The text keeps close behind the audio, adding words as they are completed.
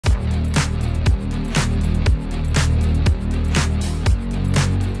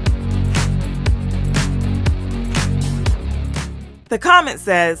The comment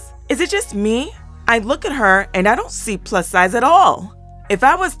says, is it just me? I look at her and I don't see plus size at all. If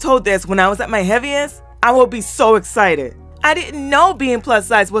I was told this when I was at my heaviest, I would be so excited. I didn't know being plus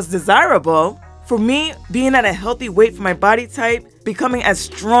size was desirable. For me, being at a healthy weight for my body type, becoming as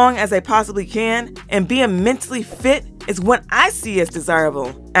strong as I possibly can, and being mentally fit is what I see as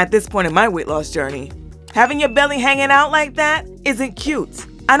desirable at this point in my weight loss journey. Having your belly hanging out like that isn't cute.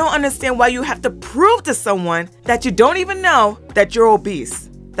 I don't understand why you have to prove to someone that you don't even know that you're obese.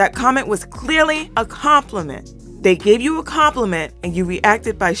 That comment was clearly a compliment. They gave you a compliment and you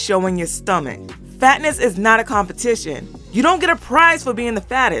reacted by showing your stomach. Fatness is not a competition. You don't get a prize for being the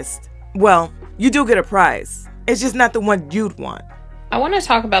fattest. Well, you do get a prize. It's just not the one you'd want. I want to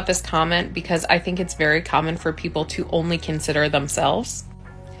talk about this comment because I think it's very common for people to only consider themselves.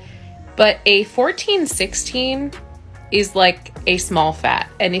 But a 14-16 is like a small fat.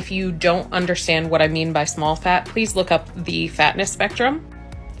 And if you don't understand what I mean by small fat, please look up the fatness spectrum.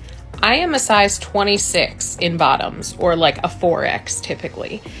 I am a size 26 in bottoms, or like a 4X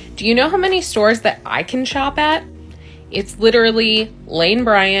typically. Do you know how many stores that I can shop at? It's literally Lane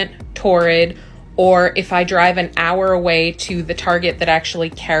Bryant, Torrid, or if I drive an hour away to the Target that actually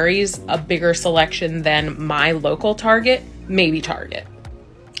carries a bigger selection than my local Target, maybe Target.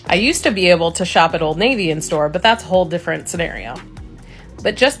 I used to be able to shop at Old Navy in store, but that's a whole different scenario.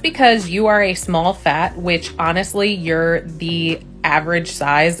 But just because you are a small fat, which honestly you're the average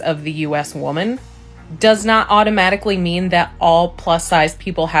size of the US woman, does not automatically mean that all plus size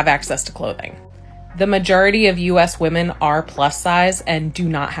people have access to clothing. The majority of US women are plus size and do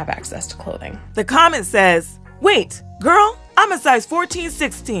not have access to clothing. The comment says, wait, girl, I'm a size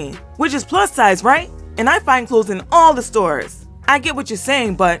 14-16, which is plus size, right? And I find clothes in all the stores. I get what you're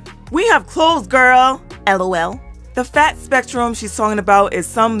saying, but we have clothes, girl. LOL. The fat spectrum she's talking about is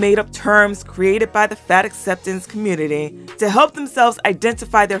some made-up terms created by the fat acceptance community to help themselves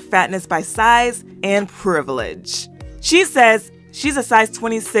identify their fatness by size and privilege. She says she's a size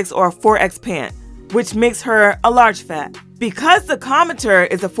 26 or a 4X pant, which makes her a large fat. Because the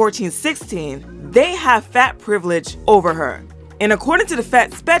commenter is a 14-16, they have fat privilege over her. And according to the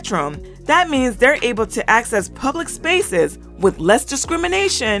fat spectrum, that means they're able to access public spaces with less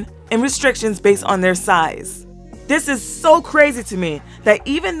discrimination and restrictions based on their size. This is so crazy to me that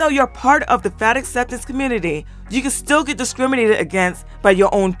even though you're part of the fat acceptance community, you can still get discriminated against by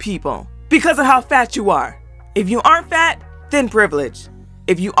your own people because of how fat you are. If you aren't fat, thin privilege.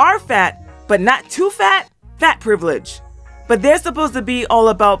 If you are fat, but not too fat, fat privilege. But they're supposed to be all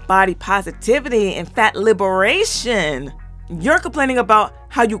about body positivity and fat liberation. You're complaining about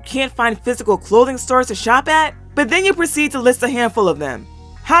how you can't find physical clothing stores to shop at, but then you proceed to list a handful of them.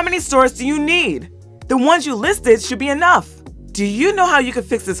 How many stores do you need? The ones you listed should be enough. Do you know how you can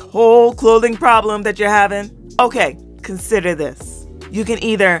fix this whole clothing problem that you're having? Okay, consider this. You can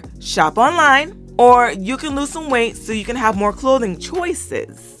either shop online or you can lose some weight so you can have more clothing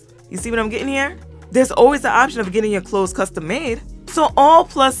choices. You see what I'm getting here? There's always the option of getting your clothes custom made. So all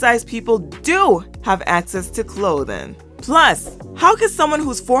plus size people do have access to clothing. Plus, how can someone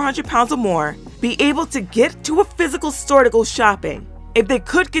who's 400 pounds or more be able to get to a physical store to go shopping? If they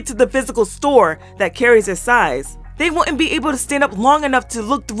could get to the physical store that carries their size, they wouldn't be able to stand up long enough to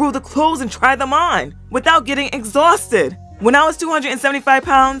look through the clothes and try them on without getting exhausted. When I was 275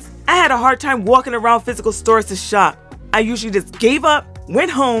 pounds, I had a hard time walking around physical stores to shop. I usually just gave up,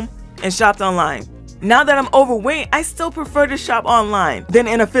 went home, and shopped online. Now that I'm overweight, I still prefer to shop online than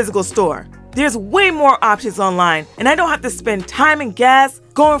in a physical store. There's way more options online, and I don't have to spend time and gas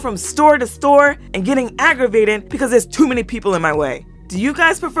going from store to store and getting aggravated because there's too many people in my way. Do you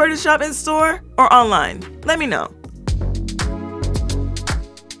guys prefer to shop in store or online? Let me know.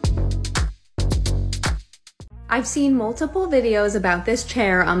 I've seen multiple videos about this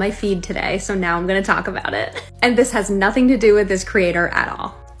chair on my feed today, so now I'm gonna talk about it. And this has nothing to do with this creator at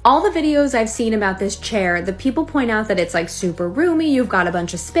all. All the videos I've seen about this chair, the people point out that it's like super roomy, you've got a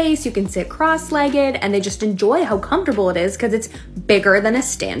bunch of space, you can sit cross-legged, and they just enjoy how comfortable it is because it's bigger than a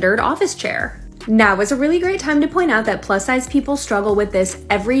standard office chair. Now is a really great time to point out that plus size people struggle with this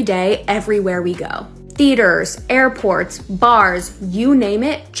every day, everywhere we go. Theaters, airports, bars, you name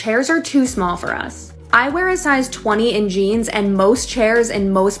it, chairs are too small for us. I wear a size 20 in jeans and most chairs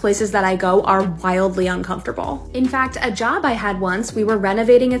in most places that I go are wildly uncomfortable. In fact, a job I had once, we were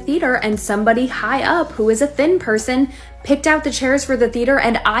renovating a theater and somebody high up who is a thin person picked out the chairs for the theater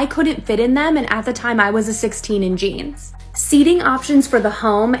and I couldn't fit in them, and at the time I was a 16 in jeans. Seating options for the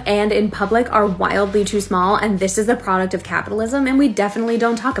home and in public are wildly too small, and this is a product of capitalism and we definitely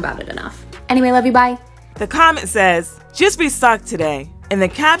don't talk about it enough. Anyway, love you, bye. The comment says, just restocked today. And the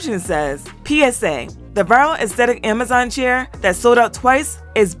caption says, PSA, The viral aesthetic Amazon chair that sold out twice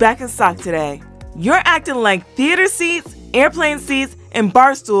is back in stock today. You're acting like theater seats, airplane seats, and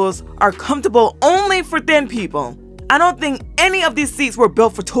bar stools are comfortable only for thin people. I don't think any of these seats were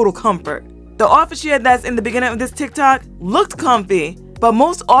built for total comfort. The office chair that's in the beginning of this TikTok looked comfy, but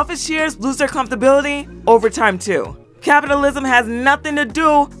most office chairs lose their comfortability over time too. Capitalism has nothing to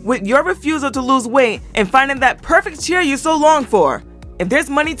do with your refusal to lose weight and finding that perfect chair you so long for. If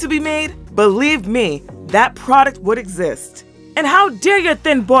there's money to be made, believe me, that product would exist. And how dare your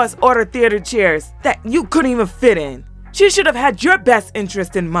thin boss order theater chairs that you couldn't even fit in? She should have had your best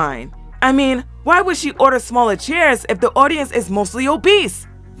interest in mind. I mean, why would she order smaller chairs if the audience is mostly obese?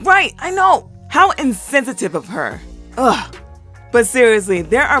 Right, I know. How insensitive of her. Ugh. But seriously,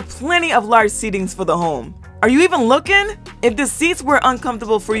 there are plenty of large seatings for the home. Are you even looking? If the seats were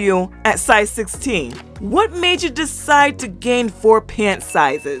uncomfortable for you at size 16, what made you decide to gain 4 pant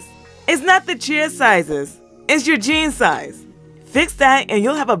sizes? It's not the chair sizes, it's your jean size. Fix that and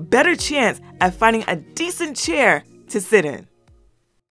you'll have a better chance at finding a decent chair to sit in.